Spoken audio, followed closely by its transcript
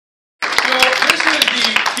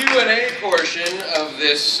portion of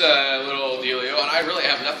this little dealio, and I really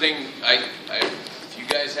have nothing. If you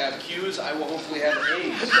guys have Q's, I will hopefully have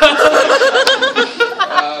A's.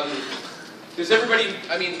 Does everybody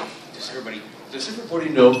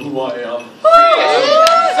know who I am?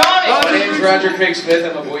 My name's Roger Craig Smith.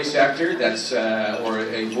 I'm a voice actor. That's or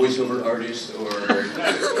a voiceover artist, or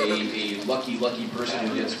a lucky person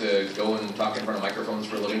who gets to go and talk in front of microphones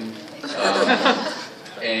for a living.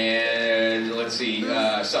 And let's see,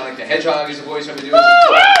 Sonic the Hedgehog is the voice I've been doing.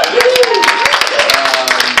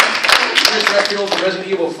 Chris Redfield from Resident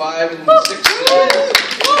Evil 5 and 6.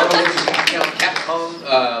 Sac Con.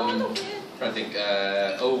 Trying to think.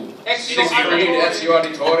 Sixth grade Ezio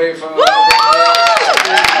Auditore from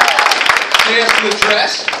Dance to the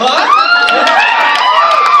Dress. Huh?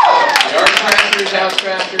 Yard Crafters, House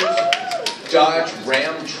Crafters, Dodge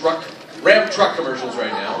Ram truck commercials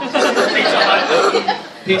right now.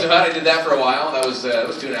 Pizza Hut, I did that for a while. That was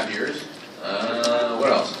 2.5 years.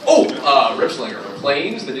 What else? Oh, Ripslinger from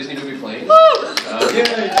Planes, the Disney movie Planes. But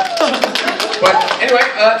anyway,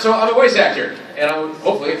 so I'm a voice actor, and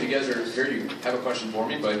hopefully, if you guys are here, you have a question for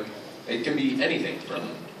me. But it can be anything from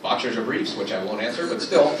boxers or briefs, which I won't answer. But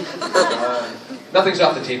still, nothing's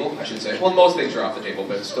off the table, I should say. Well, most things are off the table,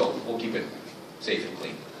 but still, we'll keep it safe and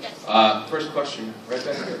clean. Yes. First question, right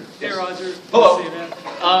back here. Hey, Roger. Hello. Good to see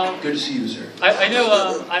you, man. Good to see you, sir. I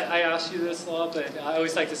know I asked you this a lot, but I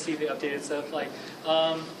always like to see the updated stuff. Like,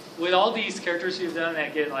 with all these characters you've done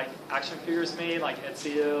that get like action figures made, like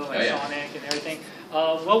Ezio and Sonic and everything,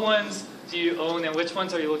 what ones do you own, and which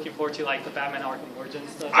ones are you looking forward to, like the Batman Arkham Origins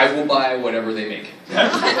stuff? I will buy whatever they make.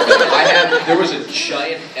 There was a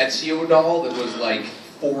giant Ezio doll that was like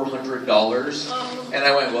 $400, and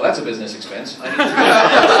I went, well, that's a business expense. I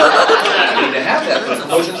need to have that for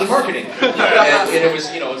promotions and marketing. And it was,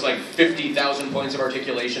 it's like 50,000 points of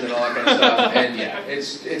articulation and all that kind of stuff. And yeah,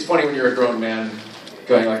 it's funny when you're a grown man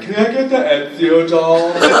going like, can I get the Ezio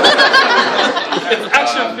doll?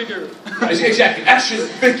 Action figure. Exactly, action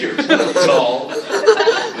figure doll.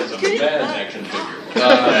 It's a man's action figure.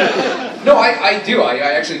 No, I do.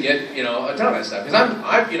 I actually get a ton of that stuff because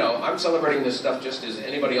I'm celebrating this stuff just as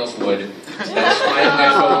anybody else would. That's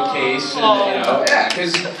my photo case, and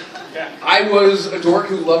because I was a dork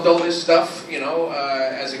who loved all this stuff,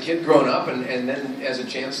 as a kid growing up, and then as a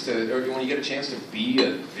chance to, or when you get a chance to be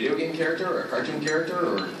a video game character or a cartoon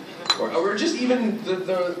character or just even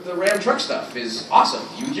the Ram truck stuff is awesome.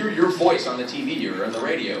 You hear your voice on the TV or on the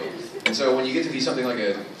radio, and so when you get to be something like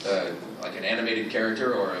an animated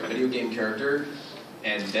character or a video game character,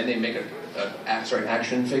 and then they make an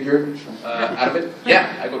action figure out of it,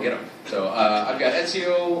 yeah, I go get them. So I've got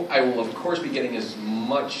Ezio. I will of course be getting as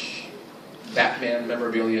much Batman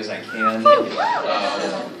memorabilia as I can.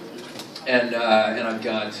 And I've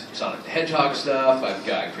got Sonic the Hedgehog stuff, I've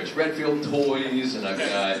got Chris Redfield toys, and I've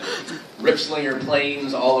got Ripslinger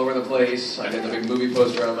planes all over the place. I've got the big movie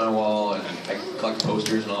poster on my wall, and I collect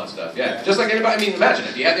posters and all that stuff. Yeah, just like anybody. I mean, imagine,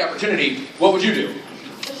 if you had the opportunity, what would you do?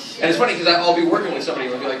 And it's funny, because I'll be working with somebody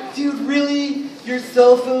who will be like, dude, really? Your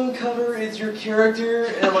cell phone cover is your character?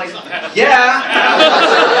 And I'm like, yeah!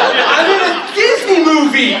 I'm in a Disney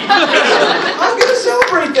movie! I'm going to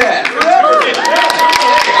celebrate that forever!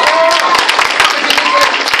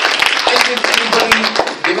 If anybody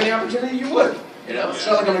given the opportunity, you would. It's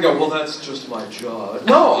not like I'm going to go, well, that's just my job.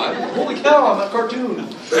 No, holy cow, I'm a cartoon.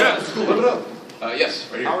 Yeah, it's cool, live it up. Yes,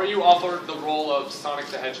 right here. How were you offered the role of Sonic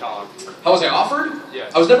the Hedgehog? How was I offered?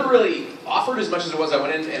 Yes. I was never really offered as much as it was I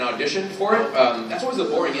went in and auditioned for it. That's always the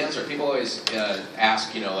boring answer. People always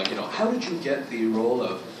ask, how did you get the role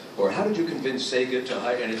of, or how did you convince Sega to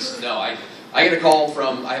hire? And it's, no, I get a call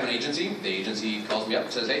from, I have an agency. The agency calls me up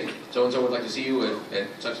and says, hey, so-and-so would like to see you at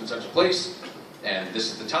such and such a place. And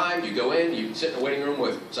this is the time, you go in, you sit in a waiting room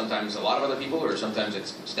with sometimes a lot of other people, or sometimes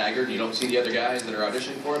it's staggered and you don't see the other guys that are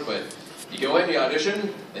auditioning for it, but you go in, you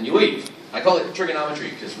audition, then you leave. I call it trigonometry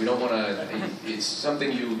because we don't want to, it's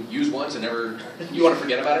something you use once and never, you want to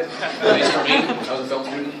forget about it. At least for me, I was a film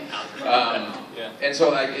student. And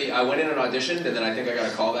so I went in and auditioned, and then I think I got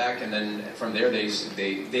a call back, and then from there they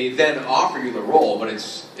then offer you the role, but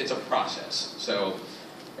it's a process. So,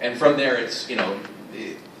 and from there it's,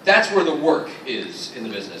 that's where the work is in the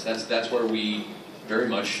business. That's where we very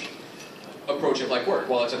much approach it like work.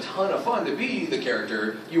 While it's a ton of fun to be the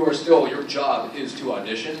character, your job is to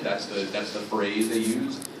audition. That's the phrase they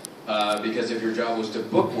use. Because if your job was to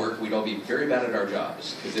book work, we'd all be very bad at our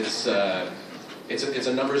jobs. Because it's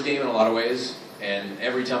a numbers game in a lot of ways. And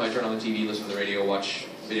every time I turn on the TV, listen to the radio, watch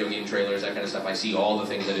video game trailers, that kind of stuff, I see all the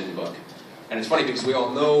things I didn't book. And it's funny because we all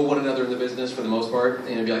know one another in the business for the most part, and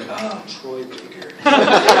it'd be like, Troy Baker.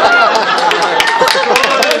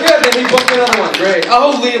 Good, then book me another one. Great.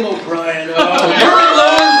 Oh, Liam O'Brien. Oh, Herman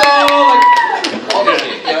Lowenthal.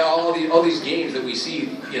 Like, all these games that we see,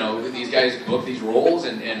 you know, these guys book these roles,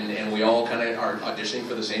 and we all kind of are auditioning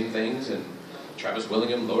for the same things. And Travis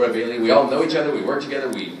Willingham, Laura Bailey, we all know each other. We work together.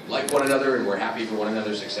 We like one another, and we're happy for one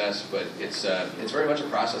another's success. But it's very much a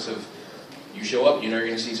process of you show up, you know, you're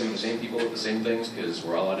going to see some of the same people at the same things because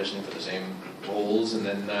we're all auditioning for the same roles, and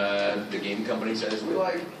then the game company says, we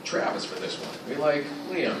like Travis for this one. We like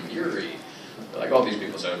Liam, Yuri. We like all these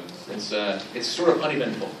people, so it's sort of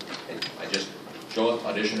uneventful. And I just show up,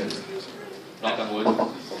 audition, and knock on wood.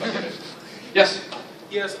 I get it. Yes?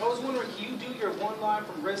 Yes, I was wondering, can you do your one line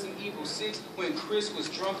from Resident Evil 6 when Chris was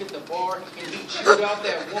drunk at the bar and he chewed out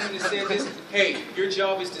that woman and said this, hey, your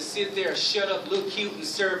job is to sit there, shut up, look cute, and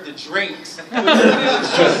serve the drinks.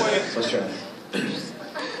 Let's try it.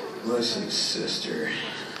 Listen, sister.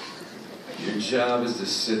 Your job is to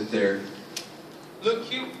sit there. Look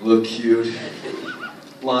cute. Look cute.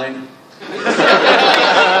 Line. What's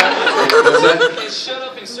that? And shut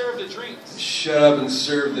up and serve the drinks. Shut up and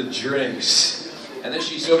serve the drinks. And then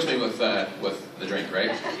she soaks me with the drink,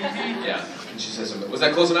 right? Yeah. And she says something. Was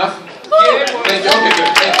that close enough? Yeah. Thank you. Okay,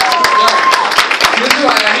 good. Thank you.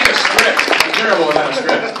 Sorry. I need a script. I'm terrible without a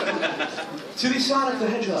script. To the Sonic the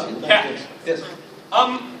Hedgehog. Yeah. Yes.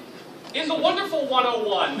 In the Wonderful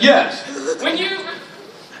 101. Yes.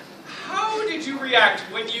 How did you react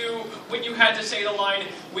when you had to say the line,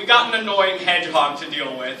 "We got an annoying hedgehog to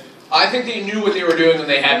deal with"? I think they knew what they were doing when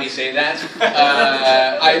they had me say that.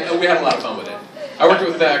 We had a lot of fun with it. I worked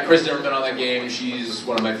with Chris Zimmerman on that game. She's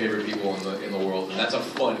one of my favorite people in the world, and that's a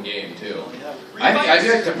fun game too. I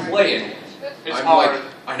like to play it. It's hard.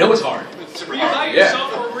 I know it's hard. Were you by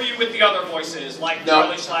yourself, or were you with the other voices, like No.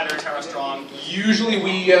 Charlie Schneider, Tara Strong? Usually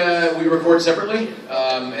we record separately,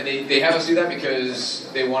 and they have us do that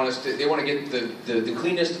because they want to get the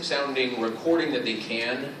cleanest sounding recording that they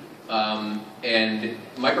can. And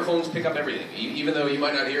microphones pick up everything. Even though you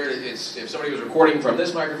might not hear it, if somebody was recording from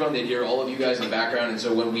this microphone, they'd hear all of you guys in the background. And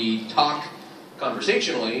so when we talk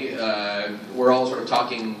conversationally, we're all sort of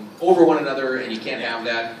talking over one another, and you can't have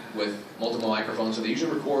that with multiple microphones. So they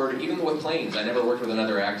usually record, even with planes. I never worked with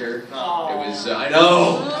another actor. Aww. It was, I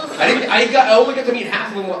know. I only got to meet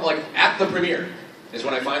half of them, like, at the premiere. Is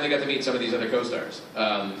when I finally got to meet some of these other co-stars.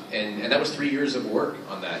 And that was 3 years of work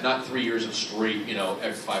on that. Not 3 years of straight, you know,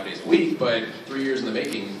 every 5 days a week, but 3 years in the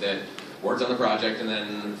making that worked on the project, and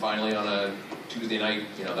then finally on a Tuesday night,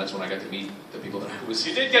 you know, that's when I got to meet the people that I was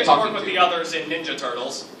You did get to work with the others in Ninja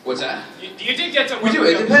Turtles. What's that? You did get to work We do.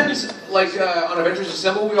 with It depends. Like, on Adventures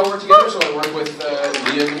Assemble, we all work together, so I work with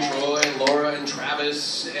Liam and Troy and Laura and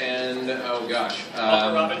Travis and, oh gosh.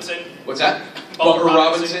 Bumper Robinson. What's that? Bumper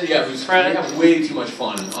Robinson, yeah, we have way too much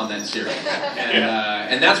fun on that series.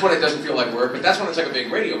 And that's when it doesn't feel like work, but that's when it's like a big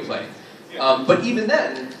radio play. But even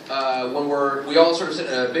then, when we all sort of sit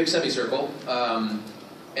in a big semicircle,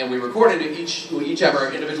 and we record it, we each have our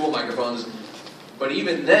individual microphones, but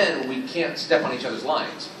even then, we can't step on each other's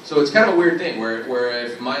lines. So it's kind of a weird thing, where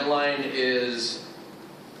if my line is,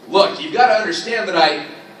 look, you've got to understand that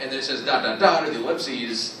and then it says ... or the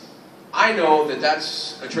ellipses, I know that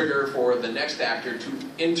that's a trigger for the next actor to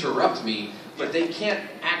interrupt me, but they can't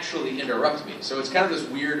actually interrupt me. So it's kind of this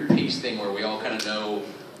weird pace thing where we all kind of know,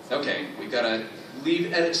 okay, we've got to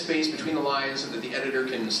leave edit space between the lines so that the editor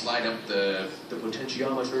can slide up the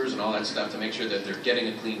potentiometers and all that stuff to make sure that they're getting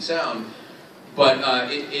a clean sound. But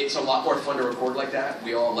it's a lot more fun to record like that.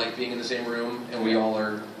 We all like being in the same room, and we all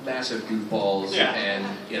are massive goofballs, and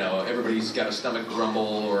you know, everybody's got a stomach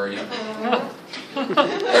grumble, or you know, it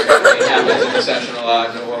happens in the session a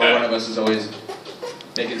lot. And one of us is always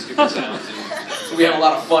making stupid sounds, and so we have a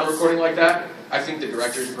lot of fun recording like that. I think the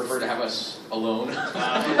directors prefer to have us alone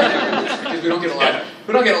because we don't get a lot.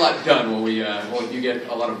 We don't get a lot done when you get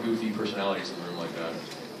a lot of goofy personalities in the room like that.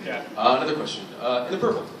 Yeah. Another question. In the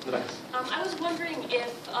purple, in the back. I was wondering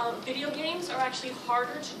if video games are actually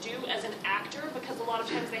harder to do as an actor because a lot of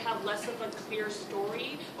times they have less of a clear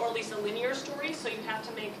story, or at least a linear story, so you have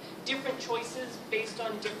to make different choices based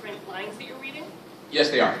on different lines that you're reading? Yes,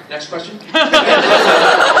 they are. Next question.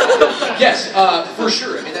 Yes, for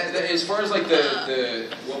sure. I mean, as far as like the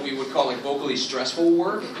what we would call like vocally stressful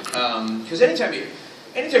work, because anytime you're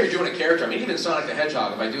doing a character, I mean, even Sonic the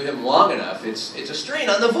Hedgehog, if I do him long enough, it's a strain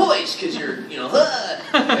on the voice because you're and you're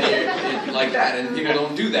like that, and people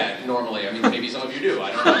don't do that normally. I mean, maybe some of you do.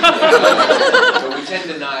 I don't know. So we tend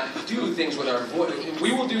to not do things with our voice.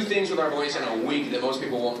 We will do things with our voice in a week that most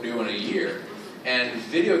people won't do in a year. And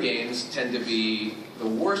video games tend to be the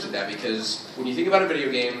worst at that because when you think about a video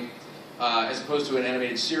game, as opposed to an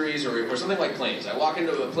animated series or something like Planes. I walk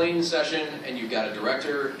into a Planes session and you've got a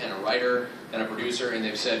director and a writer and a producer and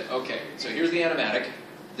they've said, okay, so here's the animatic.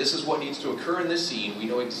 This is what needs to occur in this scene. We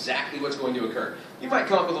know exactly what's going to occur. You might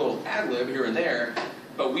come up with a little ad-lib here and there,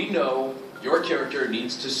 but we know your character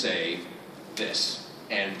needs to say this.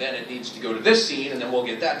 And then it needs to go to this scene and then we'll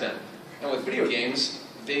get that done. And with video games,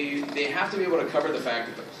 they have to be able to cover the fact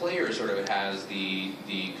that the player sort of has the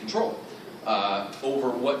control over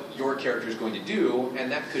what your character is going to do,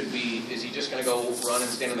 and that could be, is he just going to go run and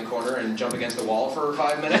stand in the corner and jump against the wall for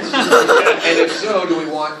 5 minutes? And if so, do we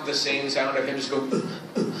want the same sound of him just going over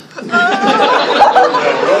and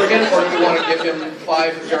over again, or do we want to give him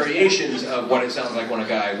 5 variations of what it sounds like when a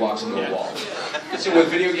guy walks into a wall? So with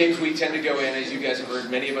video games, we tend to go in, as you guys have heard,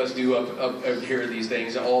 many of us do up here these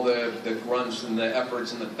things, all the grunts and the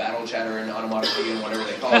efforts and the battle chatter and onomatopoeia and whatever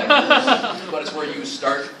they call it. But it's where you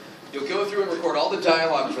start, you'll go through and record all the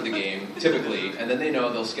dialogue for the game, typically, and then they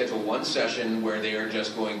know they'll schedule one session where they are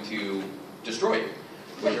just going to destroy you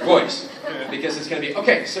with your voice. Because it's going to be,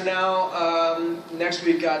 okay, so now next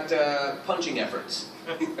we've got punching efforts.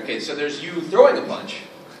 Okay, so there's you throwing a punch.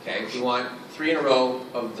 Okay, we want 3 in a row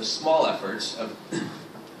of the small efforts of,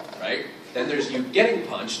 right? Then there's you getting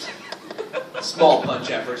punched, small punch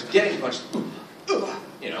efforts, getting punched,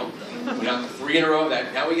 you know. We have 3 in a row of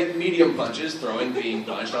that. Now we get medium punches, throwing, being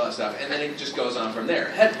punched, all that stuff, and then it just goes on from there.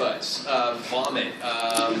 Headbutts, vomit,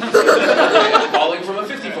 falling from a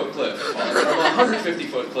 50-foot cliff, falling from a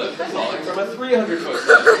 150-foot cliff, falling from a 300-foot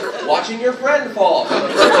cliff, watching your friend fall from a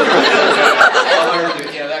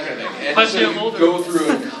 300-foot, you know, that kind of thing. And so you go through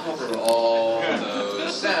and cover all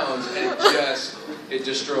those sounds, and it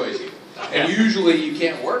destroys you. And usually you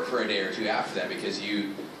can't work for a day or 2 after that because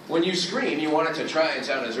when you scream, you want it to try and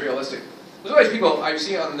sound as realistic. There's always people I've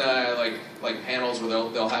seen on like panels where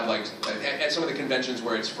they'll have like at some of the conventions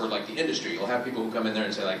where it's for like the industry. You'll have people who come in there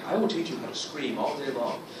and say like, "I will teach you how to scream all day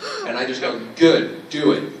long," and I just go, "Good,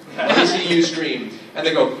 do it. Let me see you scream." And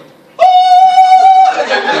they go,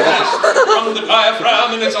 from the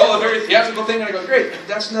diaphragm, and it's all a very theatrical thing. And I go, "Great,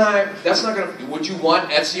 that's not gonna. Would you want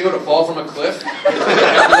Ezio to fall from a cliff?"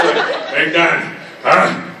 Hey Dan,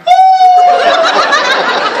 huh?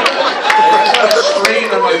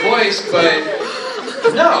 Strain on my voice, but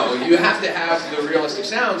no, you have to have the realistic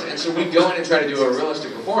sounds, and so we go in and try to do a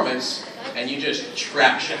realistic performance, and you just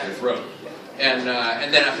trash your throat, and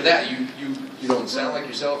then after that, you don't sound like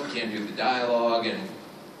yourself, you can't do the dialogue, and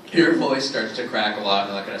your voice starts to crack a lot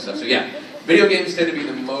and all that kind of stuff. So yeah, video games tend to be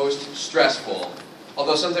the most stressful.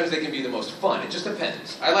 Although sometimes they can be the most fun. It just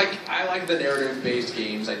depends. I like the narrative-based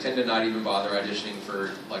games. I tend to not even bother auditioning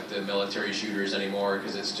for like the military shooters anymore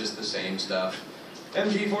because it's just the same stuff.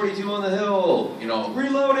 MG42 on the hill, you know,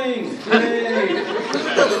 reloading, grenade,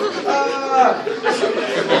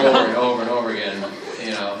 over and over and over again,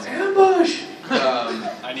 you know, ambush.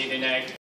 I need an egg.